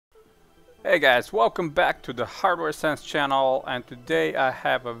Hey guys, welcome back to the Hardware Sense channel, and today I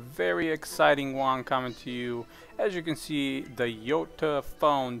have a very exciting one coming to you. As you can see, the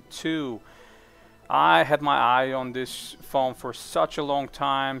YotaPhone 2. I had my eye on this phone for such a long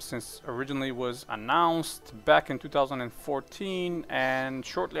time, since originally was announced back in 2014, and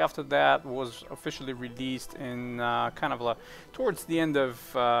shortly after that was officially released in towards the end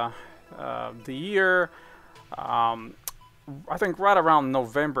of the year. I think right around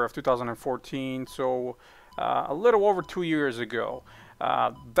November of 2014, so a little over 2 years ago.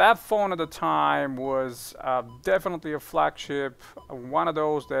 That phone at the time was definitely a flagship, one of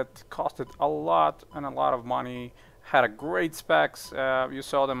those that costed a lot of money, had a great specs. You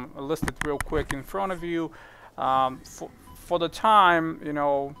saw them listed real quick in front of you. For the time,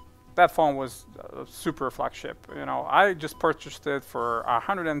 that phone was a super flagship. I just purchased it for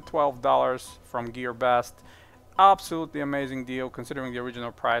 $112 from GearBest. Absolutely amazing deal, considering the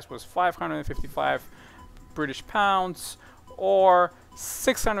original price was 555 British pounds or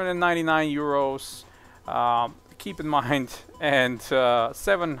 699 euros. Keep in mind, and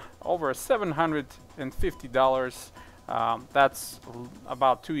over $750. That's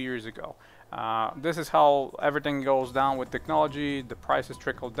about 2 years ago. This is how everything goes down with technology. The prices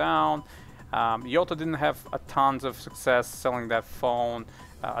trickle down. Yota didn't have a tons of success selling that phone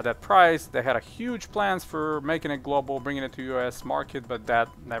at that price. They had a huge plans for making it global, bringing it to US market, but that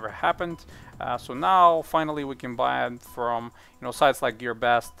never happened. So now finally we can buy it from sites like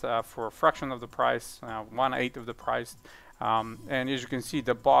GearBest for a fraction of the price, 1/8 of the price. And as you can see,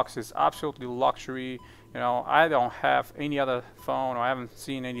 the box is absolutely luxury. I don't have any other phone, or I haven't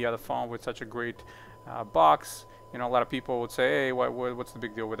seen any other phone with such a great box. A lot of people would say, hey, what's the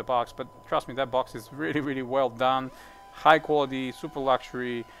big deal with the box? But trust me, that box is really well done. High quality, super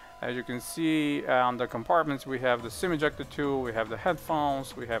luxury. As you can see on the compartments, we have the SIM ejector tool, we have the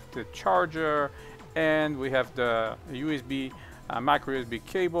headphones, we have the charger, and we have the USB, micro USB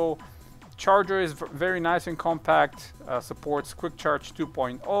cable. Charger is very nice and compact, supports Quick Charge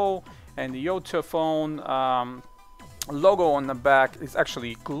 2.0, and the YotaPhone logo on the back is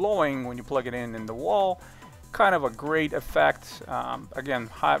actually glowing when you plug it in the wall. Kind of a great effect. Again,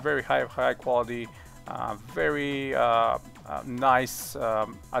 very high quality. Very nice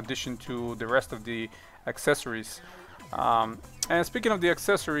addition to the rest of the accessories. And speaking of the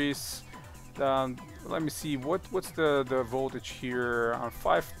accessories, let me see what's the voltage here.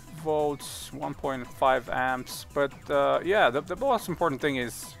 5 volts, 1.5 amps. But yeah, the most important thing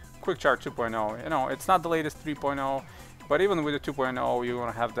is Quick Charge 2.0. It's not the latest 3.0, but even with the 2.0, you're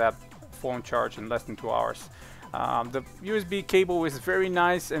gonna have that phone charge in less than 2 hours. The USB cable is very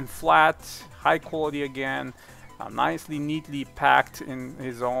nice and flat, high quality again, nicely, neatly packed in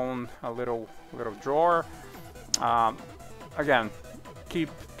his own little drawer. Again, keep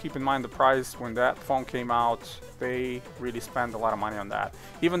in mind the price. When that phone came out, they really spent a lot of money on that.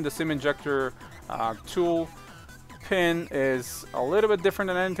 Even the SIM injector tool pin is a little bit different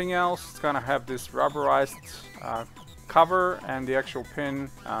than anything else. It's gonna have this rubberized cover, and the actual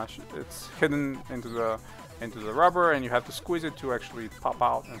pin it's hidden into the rubber, and you have to squeeze it to actually pop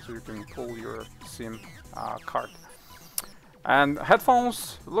out, and so you can pull your SIM card. And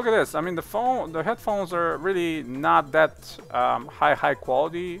headphones, look at this. I mean, the headphones are really not that high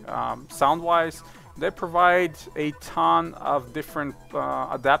quality sound-wise. They provide a ton of different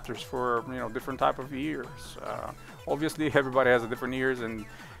adapters for different type of ears. Obviously, everybody has a different ears, and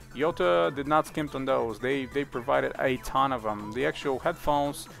Yota did not skimp on those. They provided a ton of them. The actual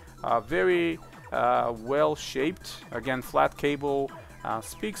headphones are very well shaped. Again, flat cable,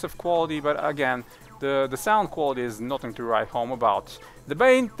 speaks of quality, but again, the sound quality is nothing to write home about. The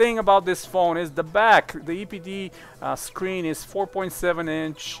main thing about this phone is the back. The EPD screen is 4.7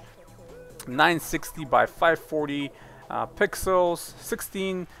 inch, 960 by 540 pixels,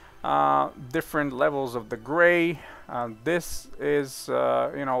 16 different levels of the gray. This is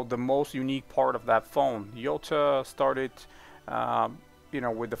the most unique part of that phone. Yota started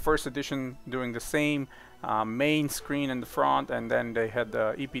with the first edition doing the same main screen in the front, and then they had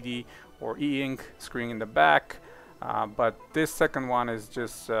the EPD or e-ink screen in the back. But this second one is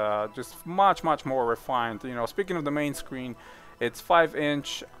just much more refined. Speaking of the main screen, it's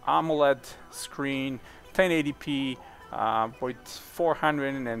 5-inch AMOLED screen, 1080p with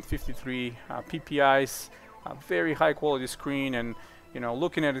 453 PPIs, a very high quality screen, and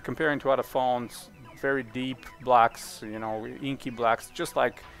looking at it, comparing to other phones, very deep blacks, inky blacks, just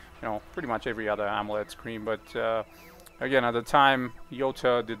like pretty much every other AMOLED screen. But again, at the time,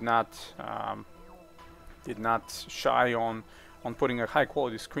 Yota did not shy on putting a high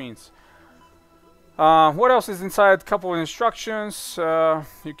quality screens. What else is inside? Couple of instructions.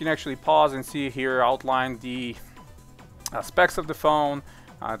 You can actually pause and see here outline the specs of the phone.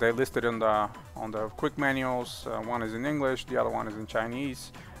 They listed on the quick manuals. One is in English, the other one is in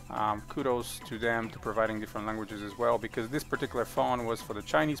Chinese. Kudos to them to providing different languages as well, because this particular phone was for the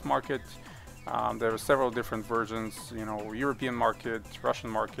Chinese market. There were several different versions, you know, European market, Russian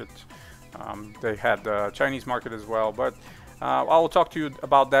market. They had the Chinese market as well, but I will talk to you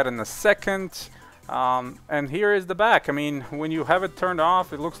about that in a second. And here is the back. I mean, when you have it turned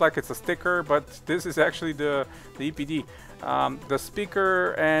off, it looks like it's a sticker, but this is actually the EPD. The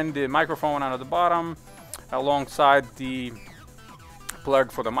speaker and the microphone out of the bottom, alongside the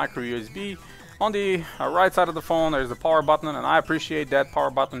plug for the micro USB. On the right side of the phone, there's the power button, and I appreciate that power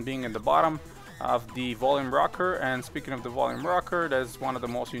button being in the bottom of the volume rocker. And speaking of the volume rocker, that's one of the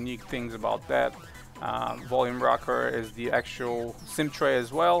most unique things about that volume rocker is the actual SIM tray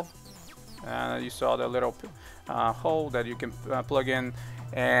as well. You saw the little hole that you can plug in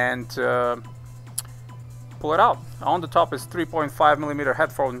and pull it out. On the top is 3.5mm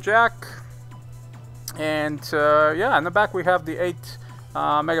headphone jack, and yeah, in the back we have the 8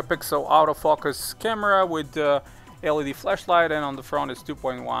 megapixel autofocus camera with LED flashlight, and on the front is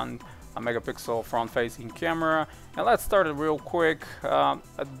 2.1 megapixel front-facing camera. And let's start it real quick.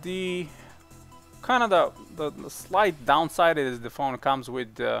 The kind of the slight downside is the phone comes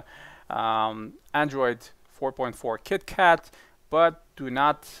with Android 4.4 KitKat, but do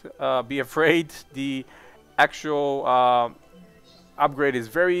not be afraid. The actual upgrade is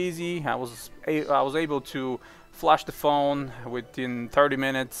very easy. I was able to flash the phone within 30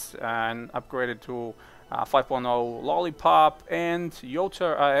 minutes and upgrade it to 5.0 Lollipop, and Yota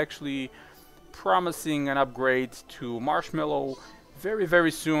are actually promising an upgrade to Marshmallow very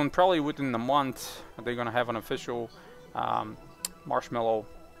soon, probably within a month. They're gonna have an official Marshmallow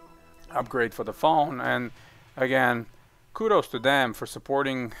upgrade for the phone. And again, kudos to them for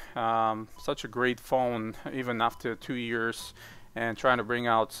supporting such a great phone even after 2 years, and trying to bring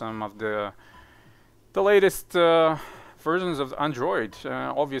out some of the latest versions of Android.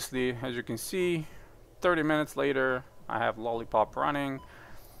 Obviously, as you can see, 30 minutes later I have Lollipop running.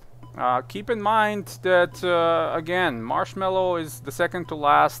 Keep in mind that again, Marshmallow is the second to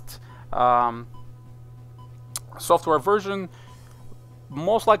last software version.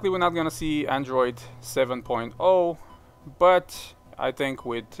 Most likely we're not going to see Android 7.0, but I think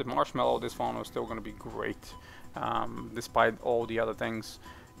with Marshmallow this phone is still going to be great, despite all the other things.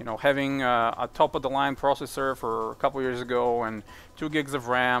 You know, having a top-of-the-line processor for a couple years ago and 2 gigs of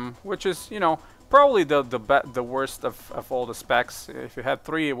RAM, which is, you know, probably the worst of all the specs. If you had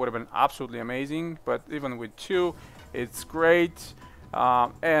 3, it would have been absolutely amazing, but even with 2, it's great.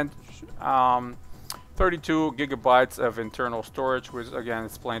 And 32 gigabytes of internal storage, which again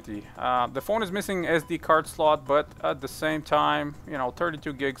is plenty. The phone is missing SD card slot, but at the same time, you know,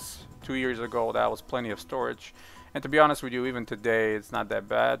 32 gigs 2 years ago, that was plenty of storage. And to be honest with you, even today, it's not that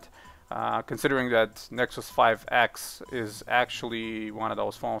bad, considering that Nexus 5X is actually one of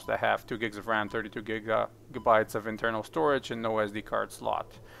those phones that have 2 gigs of RAM, 32 gigabytes of internal storage, and no SD card slot.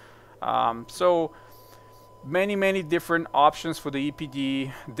 So many different options for the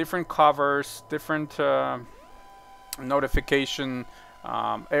EPD, different covers, different notification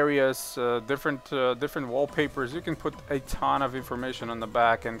areas, different wallpapers. You can put a ton of information on the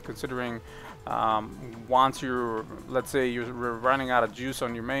back, and considering once you're, let's say you're running out of juice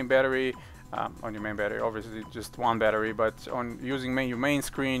on your main battery, obviously just one battery, but on using your main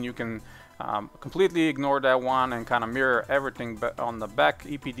screen, you can completely ignore that one and kind of mirror everything on the back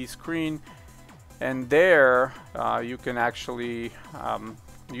EPD screen. And there you can actually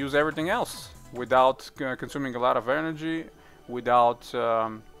use everything else without consuming a lot of energy, without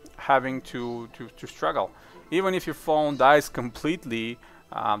having to struggle. Even if your phone dies completely,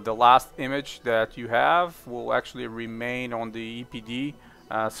 the last image that you have will actually remain on the EPD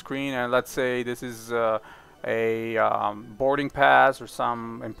screen. And let's say this is a boarding pass or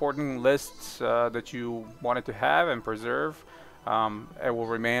some important lists that you wanted to have and preserve. It will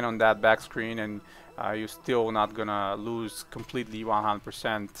remain on that back screen, and you're still not gonna lose completely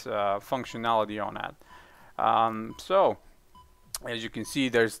 100% functionality on that. So as you can see,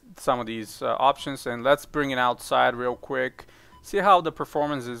 there's some of these options, and let's bring it outside real quick. See how the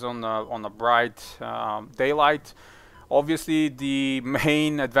performance is on the bright daylight. Obviously, the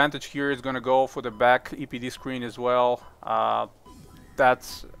main advantage here is going to go for the back EPD screen as well.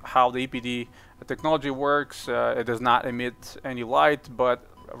 That's how the EPD technology works. It does not emit any light, but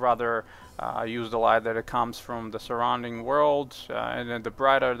rather use the light that it comes from the surrounding world. And then the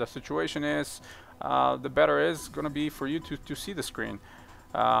brighter the situation is, the better it's going to be for you to see the screen.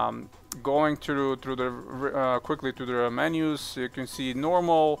 going through the quickly to the menus, you can see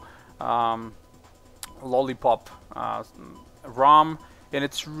normal, lollipop, ROM, and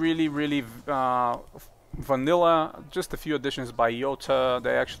it's really vanilla. Just a few additions by Yota.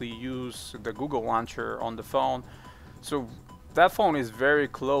 They actually use the Google launcher on the phone, so that phone is very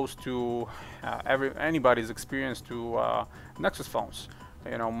close to anybody's experience to Nexus phones.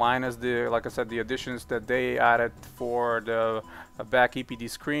 You know, minus the, like I said, the additions that they added for the back EPD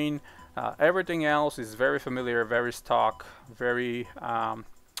screen. Everything else is very familiar, very stock, very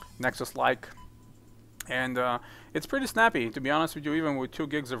Nexus-like, and it's pretty snappy, to be honest with you. Even with 2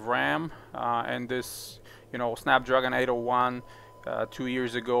 gigs of RAM and this, you know, Snapdragon 801 2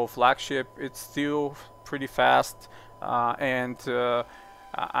 years ago flagship, it's still pretty fast, and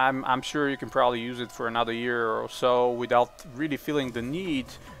I'm sure you can probably use it for another year or so without really feeling the need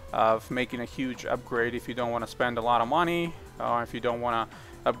of making a huge upgrade if you don't want to spend a lot of money, or if you don't want to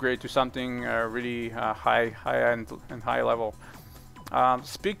upgrade to something really high end and high level.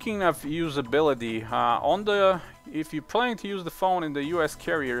 Speaking of usability, if you're planning to use the phone in the US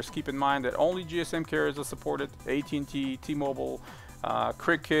carriers, keep in mind that only GSM carriers are supported: AT&T, T-Mobile,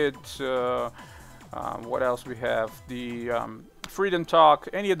 Cricket, what else we have? The Freedom Talk.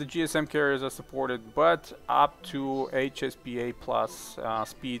 Any of the GSM carriers are supported, but up to HSPA plus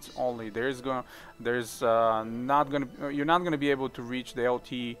speeds only. You're not gonna be able to reach the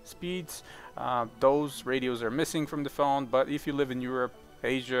LTE speeds. Those radios are missing from the phone. But if you live in Europe,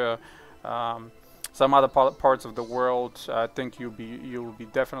 Asia, some other parts of the world, I think you'll be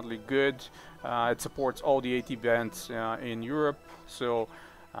definitely good. It supports all the AT bands in Europe, so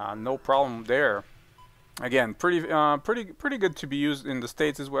no problem there. Again, pretty good to be used in the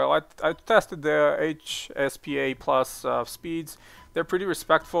States as well. I tested the HSPA plus speeds. They're pretty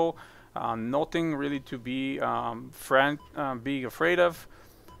respectful. Nothing really to be being afraid of.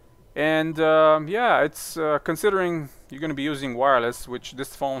 And yeah, it's considering you're going to be using wireless, which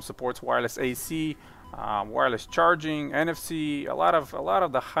this phone supports wireless AC, wireless charging, NFC, a lot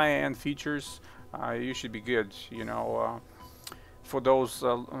of the high-end features. You should be good, you know. For those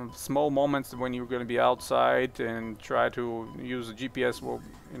small moments when you're going to be outside and try to use a GPS, you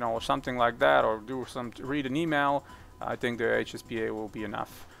know, or something like that, or read an email, I think the HSPA will be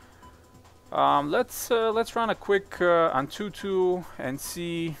enough. Let's run a quick Antutu and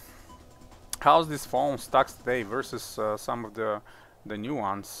see how's this phone stocks today versus some of the new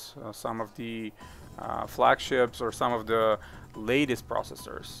ones, some of the flagships or some of the latest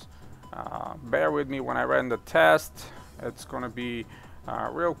processors. Bear with me when I run the test. It's gonna be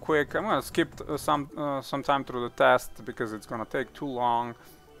real quick. I'm gonna skip some time through the test because it's gonna take too long.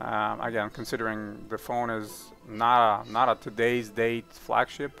 Again, considering the phone is not a today's date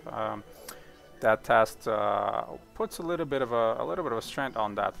flagship, that test puts a little bit of a strength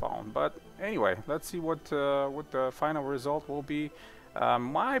on that phone. But anyway, let's see what the final result will be.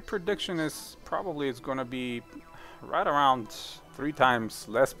 My prediction is probably it's gonna be right around 3 times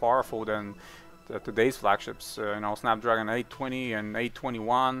less powerful than today's flagships. You know, Snapdragon 820 and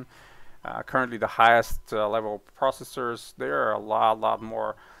 821, currently the highest level processors. They're a lot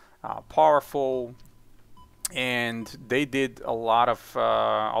more powerful, and they did a lot of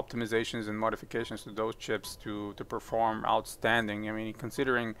optimizations and modifications to those chips to perform outstanding. I mean,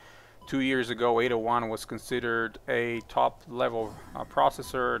 considering 2 years ago 801 was considered a top level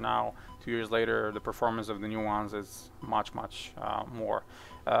processor, now 2 years later the performance of the new ones is much more.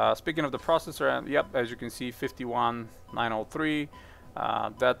 Speaking of the processor, yep, as you can see, 51903.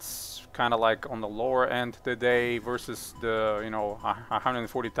 That's kind of like on the lower end today versus the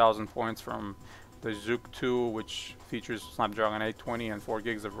 140,000 points from the Zook 2, which features Snapdragon 820 and 4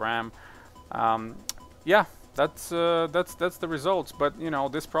 gigs of RAM. Yeah, that's the results. But you know,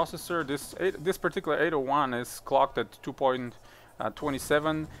 this processor, this particular 801 is clocked at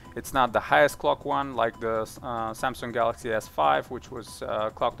 2.27. It's not the highest clock one like the Samsung Galaxy S5, which was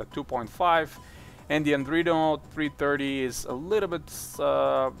clocked at 2.5, and the Adreno 330 is a little bit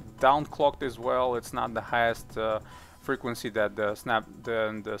down clocked as well. It's not the highest frequency that the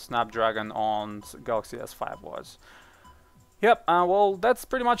Snapdragon on Galaxy S5 was. Yep, well, that's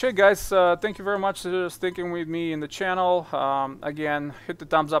pretty much it, guys. Thank you very much for sticking with me in the channel. Again, hit the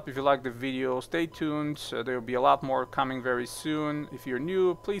thumbs up if you like the video. Stay tuned. There will be a lot more coming very soon. If you're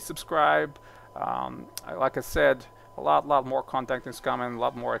new, please subscribe. Like I said, a lot more content is coming, a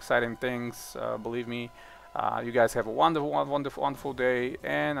lot more exciting things. Believe me. You guys have a wonderful day.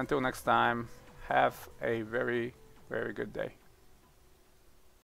 And until next time, have a very good day.